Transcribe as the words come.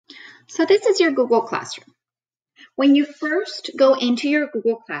So this is your Google Classroom. When you first go into your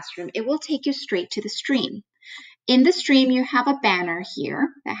Google Classroom, it will take you straight to the stream. In the stream, you have a banner here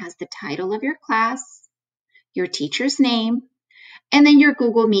that has the title of your class, your teacher's name, and then your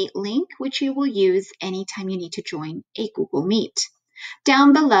Google Meet link, which you will use anytime you need to join a Google Meet.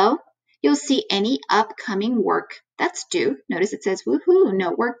 Down below, you'll see any upcoming work that's due. Notice it says, woohoo,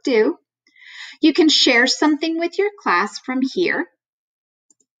 no work due. You can share something with your class from here.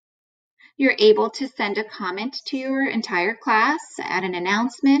 You're able to send a comment to your entire class, add an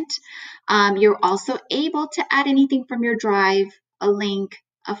announcement. You're also able to add anything from your drive, a link,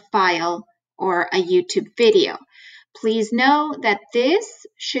 a file, or a YouTube video. Please know that this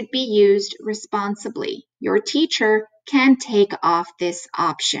should be used responsibly. Your teacher can take off this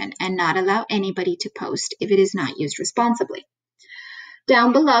option and not allow anybody to post if it is not used responsibly.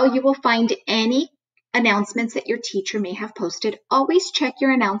 Down below, you will find any announcements that your teacher may have posted. Always check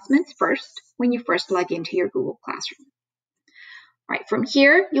your announcements first when you first log into your Google Classroom. All right, from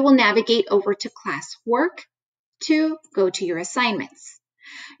here, you will navigate over to classwork to go to your assignments.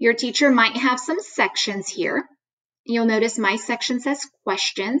 Your teacher might have some sections here. You'll notice my section says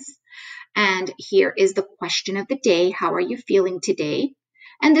questions, and here is the question of the day. How are you feeling today?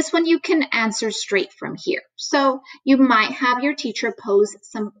 And this one you can answer straight from here. So you might have your teacher pose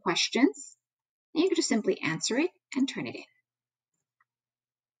some questions, and you can just simply answer it and turn it in.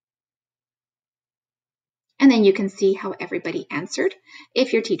 And then you can see how everybody answered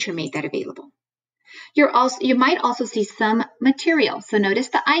if your teacher made that available. You might also see some material. So notice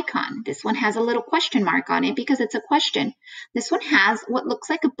the icon. This one has a little question mark on it because it's a question. This one has what looks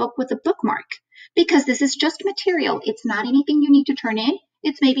like a book with a bookmark because this is just material. It's not anything you need to turn in.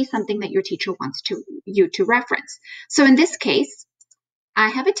 It's maybe something that your teacher wants you to reference. So in this case, I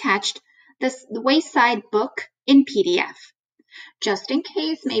have attached the Wayside book in PDF. Just in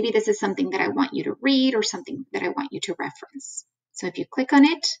case, maybe this is something that I want you to read or something that I want you to reference. So if you click on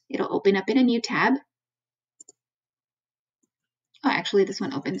it, it'll open up in a new tab. Oh, actually, this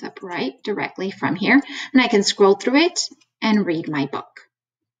one opens up right directly from here, and I can scroll through it and read my book.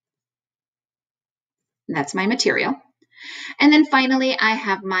 And that's my material. And then finally, I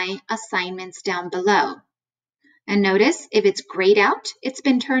have my assignments down below. And notice if it's grayed out, it's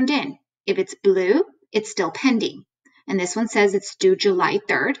been turned in. If it's blue, it's still pending. And this one says it's due July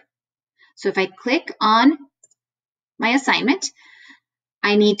 3rd. So if I click on my assignment,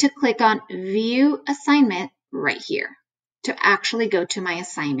 I need to click on View Assignment right here to actually go to my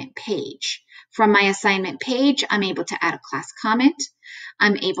assignment page. From my assignment page, I'm able to add a class comment.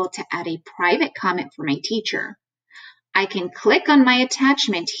 I'm able to add a private comment for my teacher. I can click on my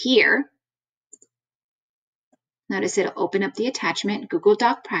attachment here. Notice it'll open up the attachment, Google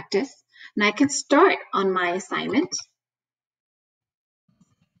Doc Practice, and I can start on my assignment.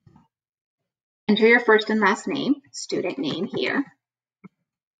 Enter your first and last name, student name here.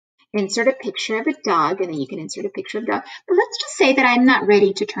 Insert a picture of a dog, and then you can insert a picture of a dog. But let's just say that I'm not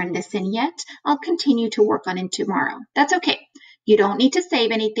ready to turn this in yet. I'll continue to work on it tomorrow. That's okay. You don't need to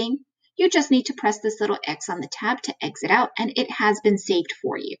save anything. You just need to press this little X on the tab to exit out, and it has been saved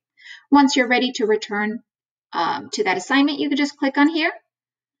for you. Once you're ready to return to that assignment, you can just click on here,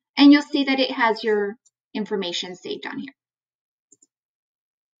 and you'll see that it has your information saved on here.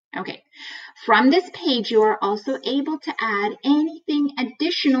 Okay, from this page, you are also able to add anything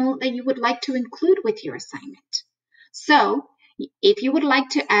additional that you would like to include with your assignment. So if you would like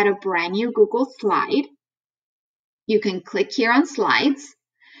to add a brand new Google slide, you can click here on Slides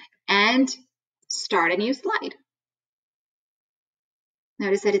and start a new slide.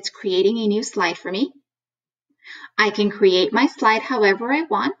 Notice that it's creating a new slide for me. I can create my slide however I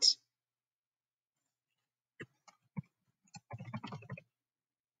want.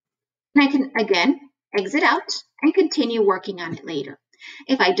 And I can, again, exit out and continue working on it later.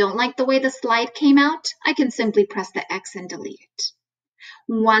 If I don't like the way the slide came out, I can simply press the X and delete it.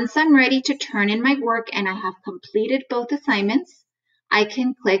 Once I'm ready to turn in my work and I have completed both assignments, I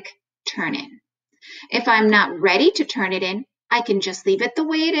can click Turn In. If I'm not ready to turn it in, I can just leave it the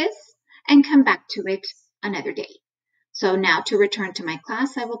way it is and come back to it another day. So now to return to my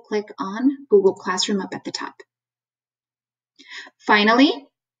class, I will click on Google Classroom up at the top. Finally,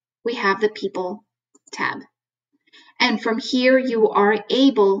 we have the People tab. And from here, you are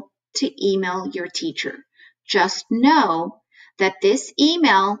able to email your teacher. Just know that this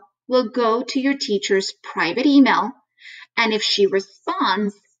email will go to your teacher's private email, and if she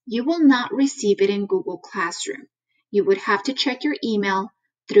responds, you will not receive it in Google Classroom. You would have to check your email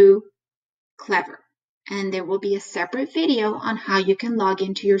through Clever, and there will be a separate video on how you can log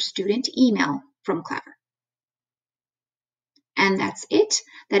into your student email from Clever. And that's it.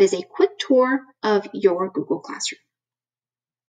 That is a quick tour of your Google Classroom.